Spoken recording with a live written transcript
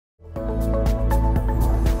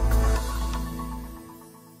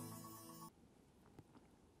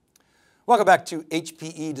Welcome back to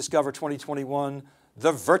HPE Discover 2021,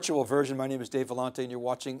 the virtual version. My name is Dave Vellante and you're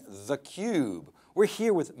watching theCUBE. We're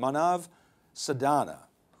here with Manav Sadana,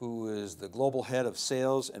 who is the Global Head of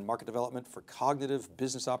Sales and Market Development for Cognitive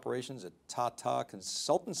Business Operations at Tata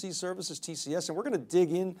Consultancy Services, TCS. And we're going to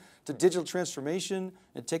dig into digital transformation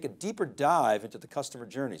and take a deeper dive into the customer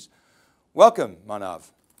journeys. Welcome, Manav.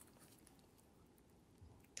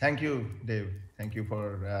 Thank you, Dave. Thank you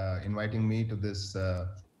for inviting me to this.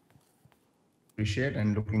 Appreciate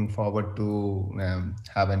and looking forward to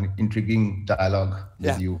have an intriguing dialogue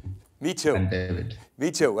with you. Me too. And David. Me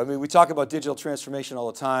too. I mean, we talk about digital transformation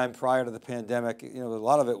all the time. Prior to the pandemic, a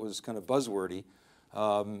lot of it was kind of buzzwordy,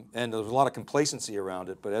 and there was a lot of complacency around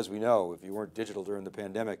it. But as we know, if you weren't digital during the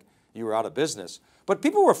pandemic, you were out of business. But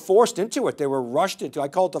people were forced into it. They were rushed into, I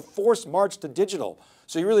call it the forced march to digital.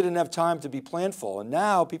 So you really didn't have time to be planful. And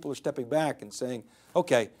now people are stepping back and saying,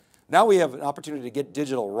 okay, now we have an opportunity to get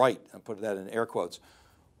digital right. I put that in air quotes.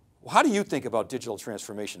 How do you think about digital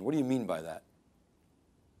transformation? What do you mean by that?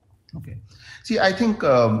 Okay. See, I think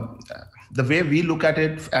the way we look at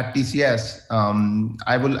it at TCS,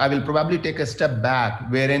 I will probably take a step back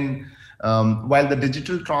wherein while the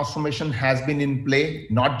digital transformation has been in play,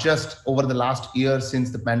 not just over the last year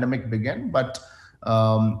since the pandemic began, but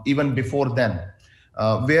even before then,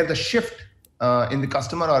 where the shift in the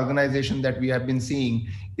customer organization that we have been seeing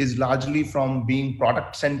is largely from being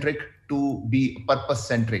product centric to be purpose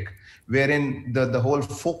centric, wherein the whole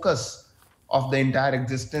focus of the entire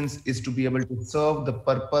existence is to be able to serve the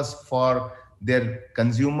purpose for their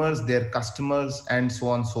consumers, their customers, and so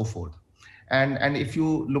on and so forth. And if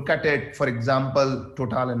you look at it, for example,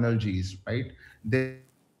 Total Energies, right? They're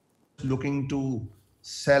looking to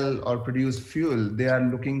sell or produce fuel. They are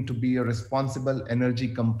looking to be a responsible energy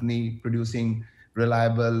company producing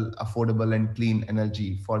reliable, affordable, and clean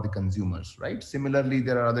energy for the consumers, right? Similarly,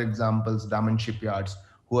 there are other examples, Diamond Shipyards,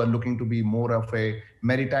 who are looking to be more of a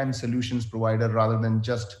maritime solutions provider rather than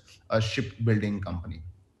just a shipbuilding company.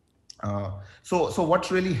 So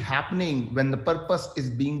what's really happening when the purpose is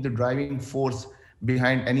being the driving force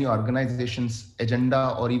behind any organization's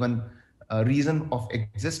agenda or even a reason of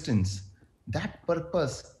existence, that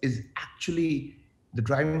purpose is actually the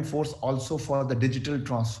driving force also for the digital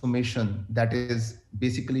transformation that is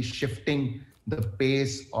basically shifting the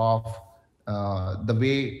pace of the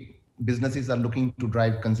way businesses are looking to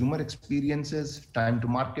drive consumer experiences, time to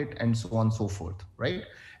market, and so on and so forth, right?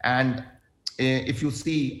 And if you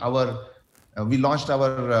see we launched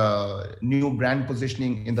our new brand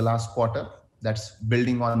positioning in the last quarter, that's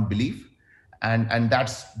building on belief. And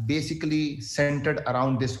that's basically centered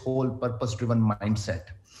around this whole purpose-driven mindset.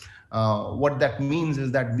 What that means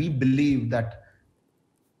is that we believe that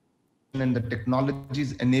and the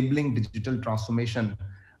technologies enabling digital transformation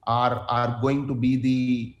are going to be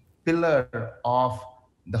the pillar of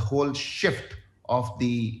the whole shift of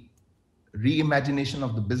the reimagination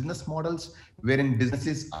of the business models, wherein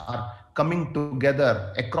businesses are coming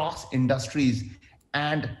together across industries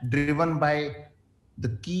and driven by the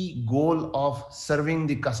key goal of serving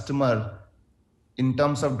the customer in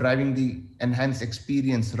terms of driving the enhanced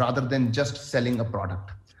experience rather than just selling a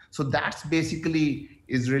product. So that's basically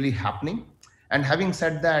is really happening. And having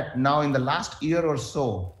said that, now in the last year or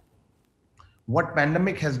so, what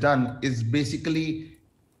pandemic has done is basically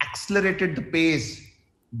accelerated the pace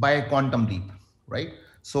by a quantum leap, right?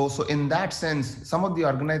 So in that sense, some of the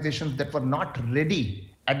organizations that were not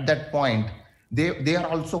ready at that point, they are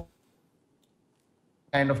also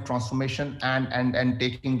kind of transformation and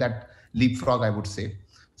taking that leapfrog, I would say.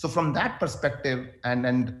 So from that perspective,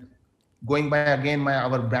 and going by again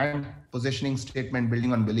our brand positioning statement,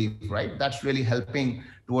 building on belief, right? That's really helping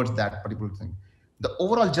towards that particular thing. The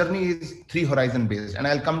overall journey is 3 horizon based, and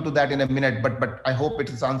I'll come to that in a minute, but I hope it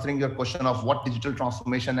is answering your question of what digital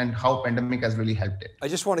transformation and how pandemic has really helped it. I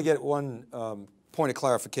just want to get one point of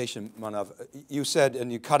clarification, Manav. You said,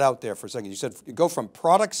 and you cut out there for a second, you said you go from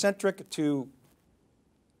product centric to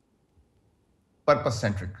purpose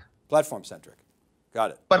centric. Platform centric.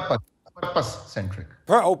 Got it. Purpose centric.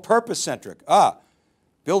 Purpose centric.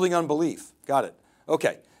 Building on belief. Got it.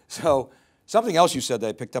 Okay. So something else you said that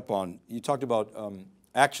I picked up on, you talked about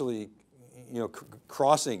actually,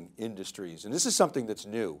 crossing industries. And this is something that's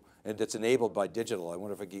new and that's enabled by digital. I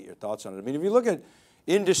wonder if I get your thoughts on it. I mean, if you look at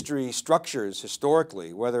industry structures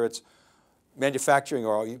historically, whether it's manufacturing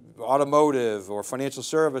or automotive or financial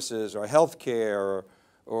services or healthcare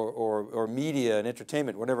or media and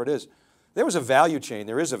entertainment, whatever it is, there was a value chain,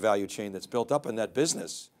 there is a value chain that's built up in that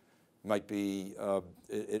business. It might be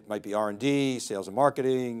R&D, sales and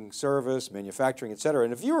marketing, service, manufacturing, et cetera.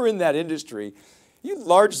 And if you were in that industry you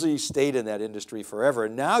largely stayed in that industry forever,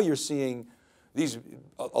 and now you're seeing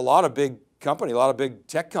a lot of big companies, a lot of big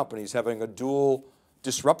tech companies having a dual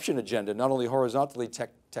disruption agenda, not only horizontally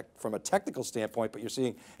from a technical standpoint, but you're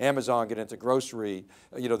seeing Amazon get into grocery,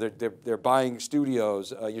 they're buying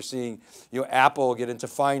studios, you're seeing Apple get into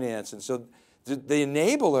finance, and so the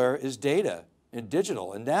enabler is data and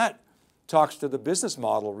digital, and that talks to the business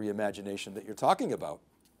model reimagination that you're talking about.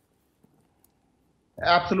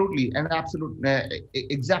 Absolutely, and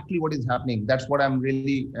exactly what is happening. That's what I'm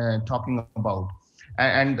really talking about.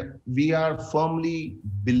 And we are firmly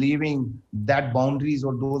believing that boundaries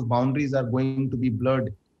or those boundaries are going to be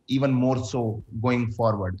blurred even more so going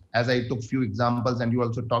forward. As I took few examples, and you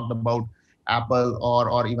also talked about Apple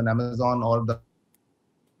or even Amazon or the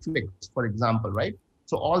Netflix, for example, right?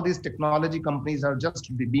 So all these technology companies are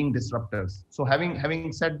just being disruptors. So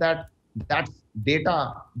having said that, that's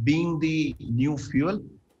data being the new fuel.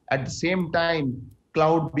 At the same time,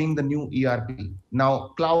 cloud being the new ERP.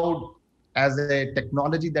 Now, cloud as a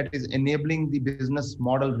technology that is enabling the business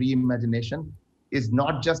model reimagination is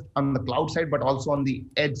not just on the cloud side, but also on the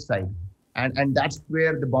edge side. And that's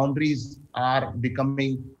where the boundaries are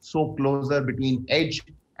becoming so closer between edge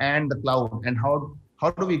and the cloud. And how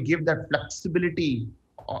do we give that flexibility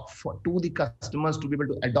to the customers to be able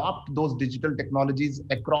to adopt those digital technologies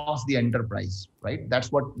across the enterprise, right? That's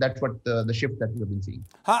what the shift that we've been seeing.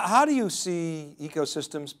 How do you see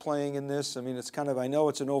ecosystems playing in this? I mean, it's kind of, I know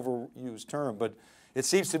it's an overused term, but it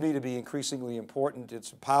seems to me to be increasingly important.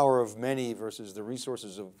 It's the power of many versus the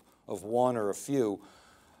resources of one or a few.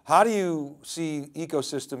 How do you see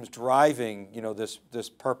ecosystems driving, this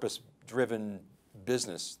purpose-driven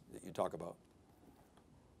business that you talk about?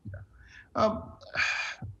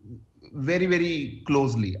 Very, very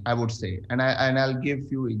closely, I would say, and I'll give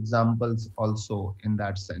few examples also in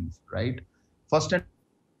that sense, right? First,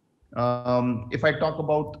 if I talk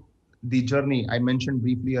about the journey, I mentioned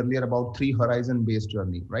briefly earlier about 3 horizon-based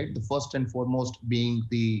journey, right? The first and foremost being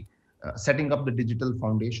the setting up the digital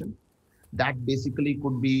foundation. That basically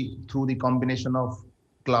could be through the combination of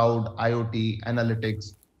cloud, IoT,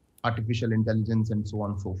 analytics, artificial intelligence, and so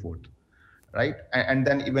on and so forth. Right? And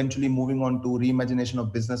then eventually moving on to reimagination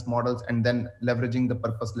of business models and then leveraging the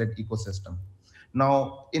purpose-led ecosystem.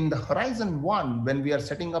 Now, in the horizon 1, when we are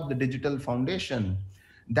setting up the digital foundation,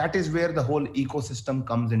 that is where the whole ecosystem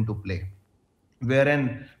comes into play.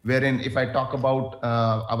 Wherein if I talk about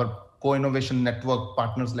our co-innovation network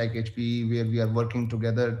partners like HPE, where we are working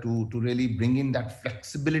together to really bring in that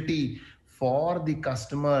flexibility for the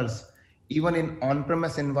customers, even in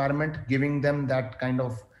on-premise environment, giving them that kind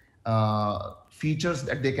of features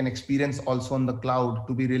that they can experience also on the cloud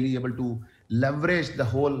to be really able to leverage the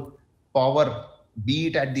whole power, be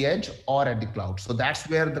it at the edge or at the cloud. So that's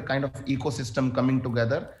where the kind of ecosystem coming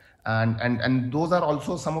together. And those are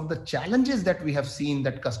also some of the challenges that we have seen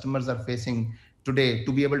that customers are facing today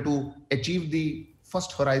to be able to achieve the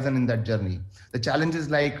first horizon in that journey. The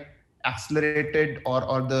challenges like accelerated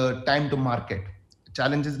or the time to market.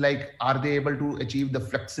 Challenges like, are they able to achieve the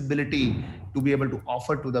flexibility to be able to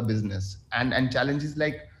offer to the business? And challenges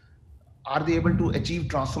like, are they able to achieve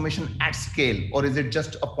transformation at scale, or is it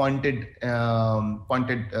just a pointed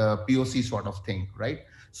POC sort of thing, right?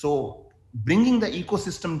 So bringing the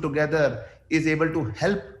ecosystem together is able to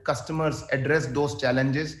help customers address those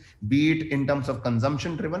challenges, be it in terms of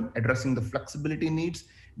consumption driven, addressing the flexibility needs,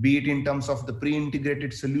 be it in terms of the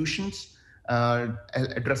pre-integrated solutions,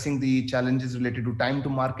 addressing the challenges related to time to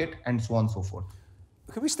market, and so on and so forth.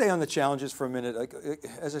 Could we stay on the challenges for a minute?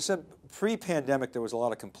 As I said, pre-pandemic, there was a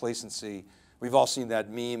lot of complacency. We've all seen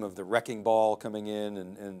that meme of the wrecking ball coming in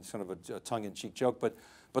and sort of a tongue-in-cheek joke, but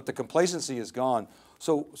the complacency is gone.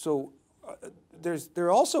 So there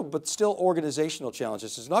are also, but still organizational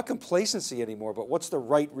challenges. It's not complacency anymore, but what's the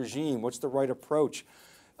right regime? What's the right approach?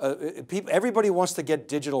 Everybody wants to get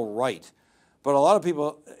digital right. But a lot of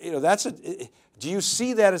people, do you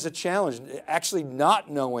see that as a challenge, actually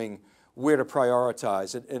not knowing where to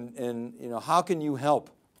prioritize and how can you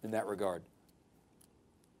help in that regard?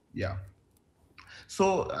 Yeah.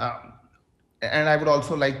 So, and I would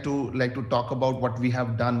also like to talk about what we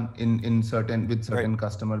have done with certain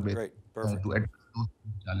customer base to address those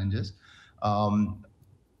challenges.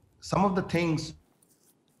 Some of the things,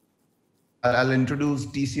 I'll introduce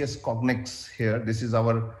TCS Cognix here. This is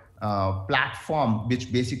our platform,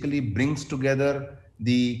 which basically brings together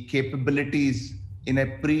the capabilities in a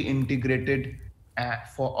pre-integrated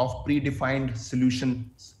of predefined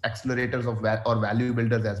solutions, accelerators or value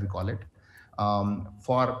builders, as we call it,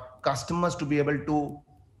 for customers to be able to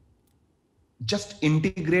just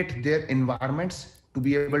integrate their environments to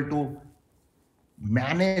be able to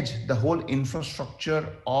manage the whole infrastructure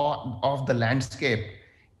of the landscape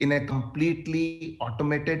in a completely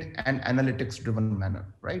automated and analytics driven manner,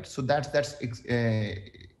 right? So that's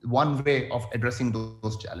one way of addressing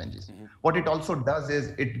those challenges. What it also does is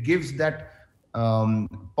it gives that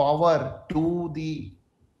power to the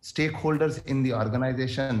stakeholders in the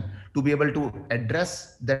organization to be able to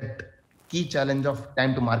address that key challenge of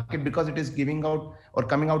time to market, because it is giving out or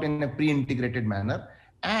coming out in a pre-integrated manner,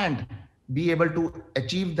 and be able to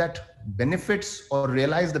achieve that benefits or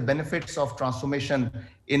realize the benefits of transformation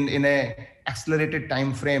in a accelerated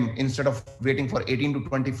time frame, instead of waiting for 18 to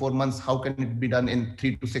 24 months. How can it be done in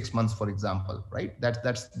 3 to 6 months, for example, right?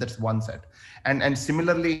 That's one set. And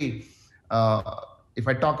similarly, if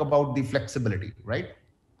I talk about the flexibility, right,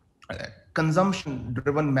 consumption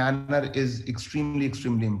driven manner is extremely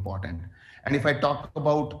important. And if I talk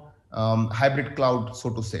about hybrid cloud, so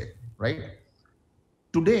to say, right,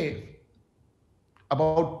 today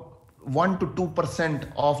about 1 to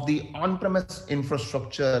 2% of the on-premise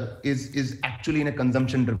infrastructure is actually in a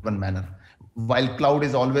consumption-driven manner, while cloud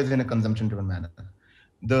is always in a consumption-driven manner.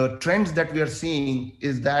 The trends that we are seeing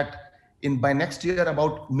is that by next year,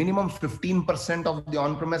 about minimum 15% of the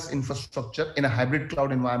on-premise infrastructure in a hybrid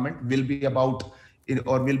cloud environment will be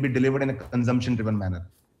will be delivered in a consumption-driven manner,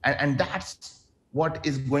 and that's what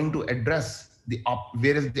is going to address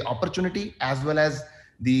where is the opportunity as well as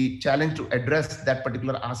the challenge to address that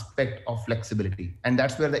particular aspect of flexibility. And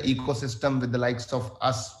that's where the ecosystem with the likes of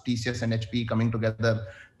us, TCS and HPE, coming together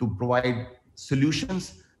to provide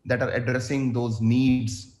solutions that are addressing those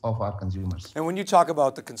needs of our consumers. And when you talk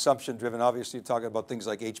about the consumption driven, obviously you're talking about things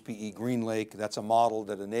like HPE GreenLake. That's a model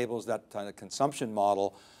that enables that kind of consumption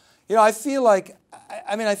model. You know, I feel like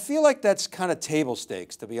that's kind of table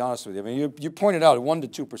stakes, to be honest with you. I mean, you pointed out 1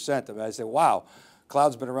 to 2%. I mean, I say, wow,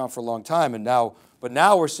 cloud's been around for a long time, but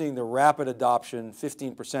now we're seeing the rapid adoption,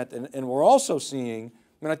 15%, and we're also seeing,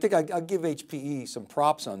 I mean, I think I'll give HPE some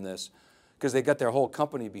props on this because they got their whole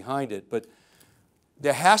company behind it, but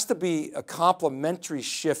there has to be a complementary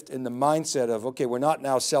shift in the mindset of, okay, we're not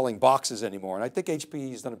now selling boxes anymore. And I think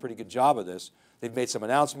HPE has done a pretty good job of this. They've made some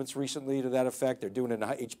announcements recently to that effect. They're doing it in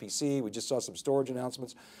HPC. We just saw some storage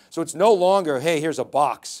announcements. So it's no longer, hey, here's a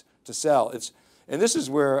box to sell. And this is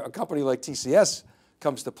where a company like TCS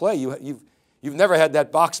comes to play. You've never had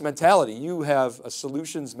that box mentality. You have a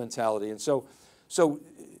solutions mentality. And so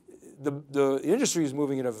the industry is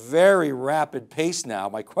moving at a very rapid pace now.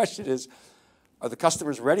 My question is, are the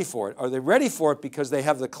customers ready for it? Are they ready for it because they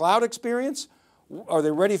have the cloud experience? Are they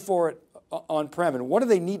ready for it on-prem? And what do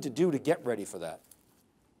they need to do to get ready for that?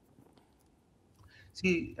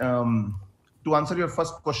 See, to answer your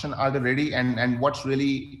first question, are they ready, and what's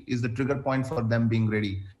really is the trigger point for them being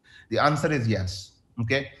ready? The answer is yes.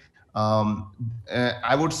 Okay.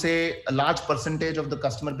 I would say a large percentage of the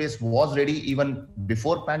customer base was ready even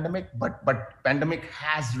before pandemic, but pandemic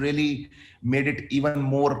has really made it even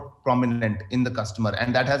more prominent in the customer,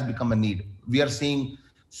 and that has become a need. We are seeing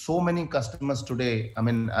so many customers today. I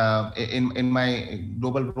mean, in my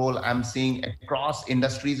global role, I'm seeing across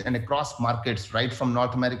industries and across markets, right from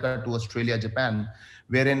North America to Australia, Japan,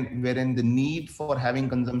 wherein the need for having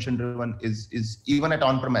consumption driven is even at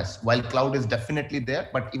on-premise, while cloud is definitely there,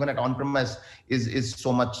 but even at on-premise is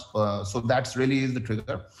so much. So that's really is the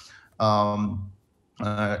trigger.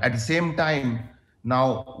 At the same time,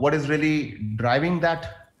 now what is really driving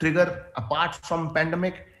that trigger apart from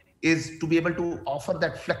pandemic is to be able to offer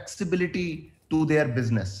that flexibility to their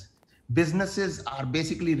business. Businesses are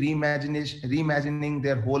basically reimagining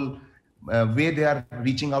their whole way they are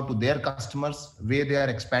reaching out to their customers, way they are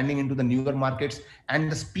expanding into the newer markets,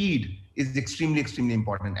 and the speed is extremely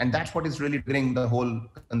important. And that's what is really bringing the whole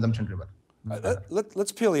consumption driven.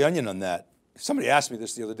 Let's peel the onion on that. Somebody asked me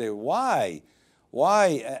this the other day, why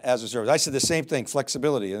as a service? I said the same thing,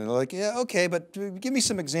 flexibility. And they're like, yeah, okay, but give me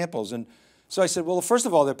some examples. And so I said, well, first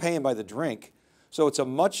of all, they're paying by the drink. So it's a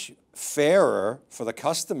much fairer for the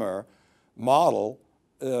customer model.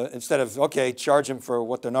 Instead of, okay, charge them for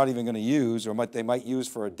what they're not even going to use or they might use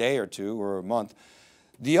for a day or two or a month.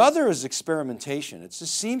 The other is experimentation. It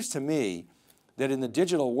just seems to me that in the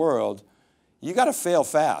digital world, you got to fail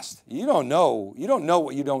fast. You don't know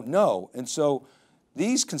what you don't know. And so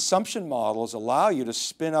these consumption models allow you to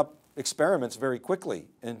spin up experiments very quickly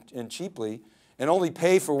and cheaply and only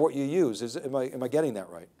pay for what you use. Am I getting that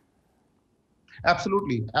right?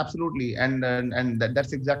 Absolutely, and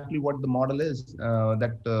that's exactly what the model is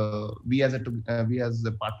that we as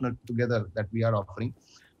a partner together that we are offering.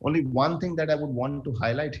 Only one thing that I would want to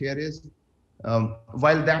highlight here is,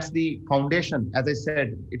 while that's the foundation, as I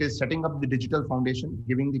said, it is setting up the digital foundation,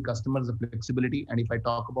 giving the customers the flexibility. And if I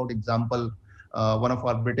talk about example, one of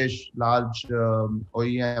our British large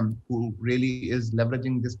OEM who really is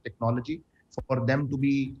leveraging this technology for them to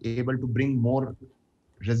be able to bring more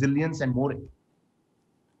resilience and more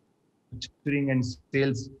manufacturing and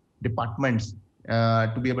sales departments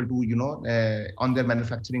to be able to, on their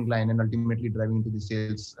manufacturing line and ultimately driving into the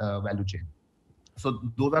sales value chain. So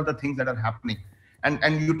those are the things that are happening.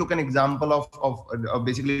 And you took an example of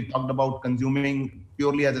basically talked about consuming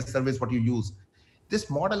purely as a service what you use. This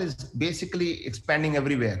model is basically expanding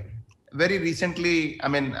everywhere. Very recently, I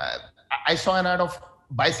mean, I saw an ad of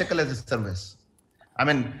bicycle as a service. I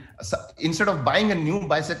mean, so instead of buying a new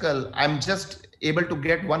bicycle, I'm just able to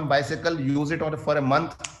get one bicycle, use it for a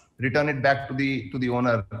month, return it back to the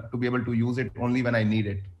owner to be able to use it only when I need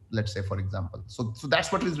it. Let's say, for example. So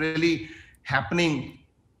that's what is really happening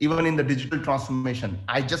even in the digital transformation.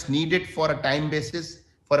 I just need it for a time basis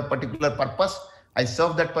for a particular purpose. I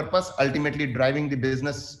serve that purpose, ultimately driving the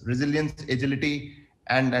business resilience, agility,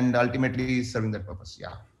 and ultimately serving that purpose.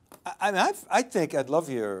 Yeah. I think I'd love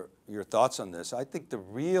your thoughts on this. I think the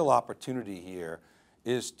real opportunity here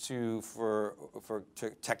is for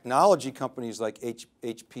technology companies like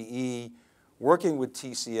HPE working with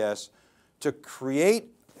TCS to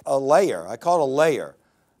create a layer, I call it a layer,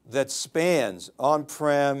 that spans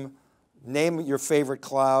on-prem, name your favorite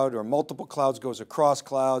cloud or multiple clouds, goes across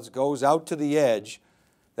clouds, goes out to the edge.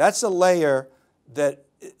 That's a layer that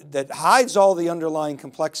hides all the underlying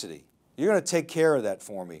complexity. You're going to take care of that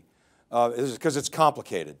for me. Because it's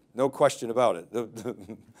complicated, no question about it.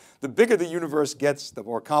 The bigger the universe gets, the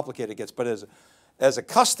more complicated it gets. But as a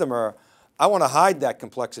customer, I want to hide that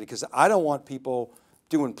complexity because I don't want people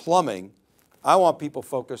doing plumbing. I want people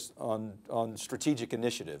focused on strategic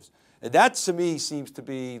initiatives. And that to me seems to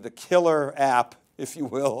be the killer app, if you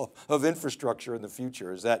will, of infrastructure in the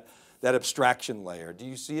future, is that abstraction layer. Do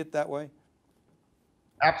you see it that way?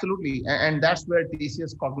 Absolutely, and that's where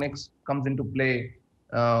TCS Cognix comes into play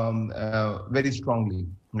very strongly,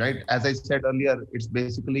 right? As I said earlier, it's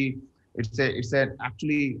basically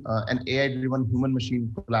actually an AI-driven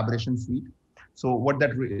human-machine collaboration suite. So what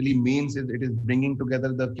that really means is it is bringing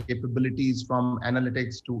together the capabilities from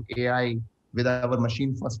analytics to AI with our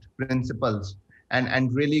machine-first principles,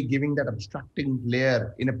 and really giving that abstracting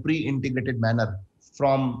layer in a pre-integrated manner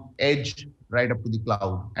from edge right up to the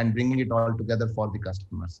cloud and bringing it all together for the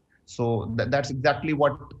customers. So that's exactly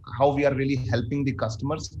how we are really helping the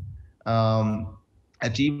customers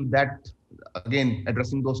achieve that, again,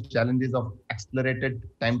 addressing those challenges of accelerated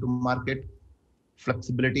time to market,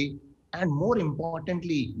 flexibility, and more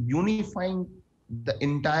importantly, unifying the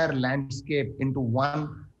entire landscape into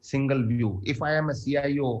one single view. If I am a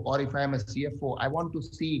CIO or if I am a CFO, I want to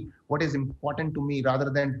see what is important to me rather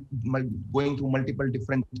than going through multiple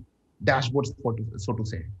different dashboards, so to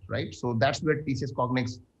say, right? So that's where TCS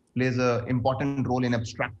Cognix plays an important role in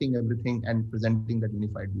abstracting everything and presenting that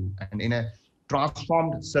unified view and in a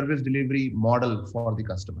transformed service delivery model for the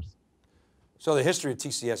customers. So the history of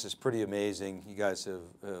TCS is pretty amazing. You guys have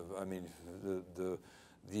I mean,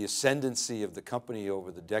 the ascendancy of the company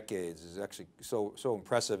over the decades is actually so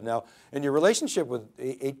impressive. Now, in your relationship with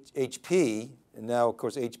HP, and now of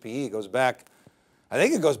course HPE goes back, I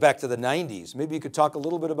think it goes back to the 90s. Maybe you could talk a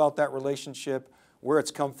little bit about that relationship, where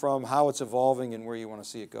it's come from, how it's evolving, and where you want to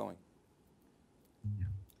see it going. Yeah.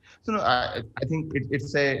 So no, I think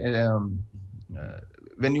it's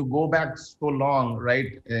when you go back so long,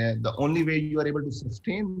 right, the only way you are able to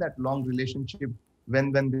sustain that long relationship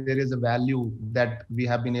when there is a value that we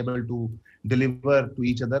have been able to deliver to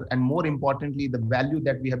each other, and more importantly, the value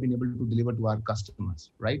that we have been able to deliver to our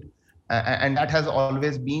customers, right? And that has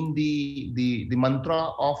always been the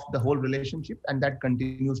mantra of the whole relationship, and that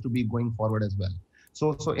continues to be going forward as well.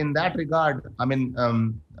 So in that regard, I mean,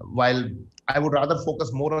 while I would rather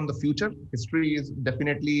focus more on the future, history is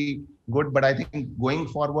definitely good, but I think going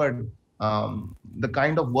forward, the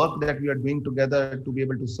kind of work that we are doing together to be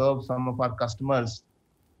able to serve some of our customers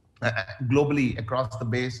globally across the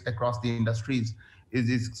base, across the industries, is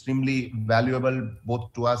extremely valuable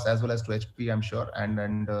both to us as well as to HP, I'm sure,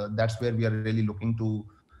 and that's where we are really looking to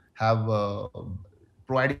have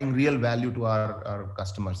providing real value to our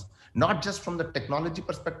customers, not just from the technology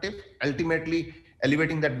perspective, ultimately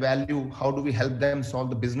elevating that value. How do we help them solve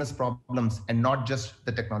the business problems and not just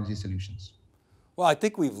the technology solutions? Well, I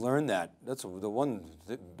think we've learned that. That's the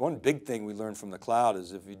one big thing we learned from the cloud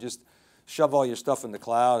is if you just shove all your stuff in the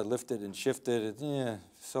cloud, lift it and shift it, yeah,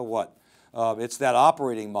 so what? It's that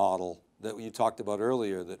operating model that you talked about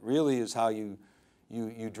earlier that really is how you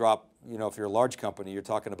drop, if you're a large company, you're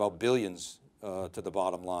talking about billions to the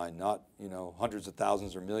bottom line, not hundreds of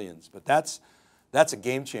thousands or millions. But that's a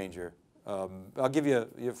game changer. I'll give you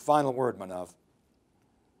your final word, Manav.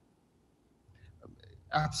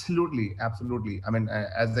 Absolutely, absolutely. I mean,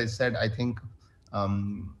 as I said, I think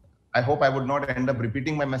I hope I would not end up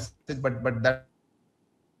repeating my message, but that's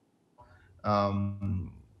what the whole idea is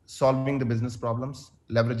about solving the business problems,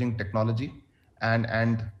 leveraging technology,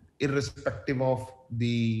 and irrespective of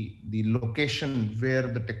the location where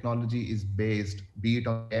the technology is based, be it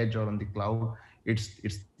on the edge or on the cloud, it's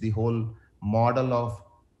the whole model of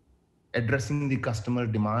addressing the customer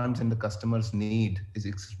demands and the customer's need is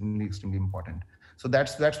extremely important. So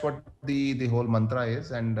that's what the whole mantra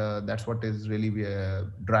is, and that's what is really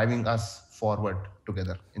driving us forward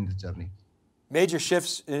together in this journey. Major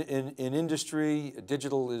shifts in industry,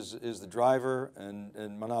 digital is the driver, and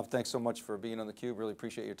Manav, thanks so much for being on theCUBE, really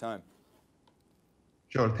appreciate your time.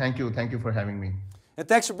 Sure, thank you for having me. And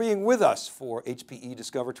thanks for being with us for HPE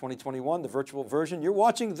Discover 2021, the virtual version. You're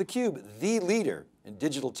watching theCUBE, the leader in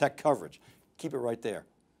digital tech coverage. Keep it right there.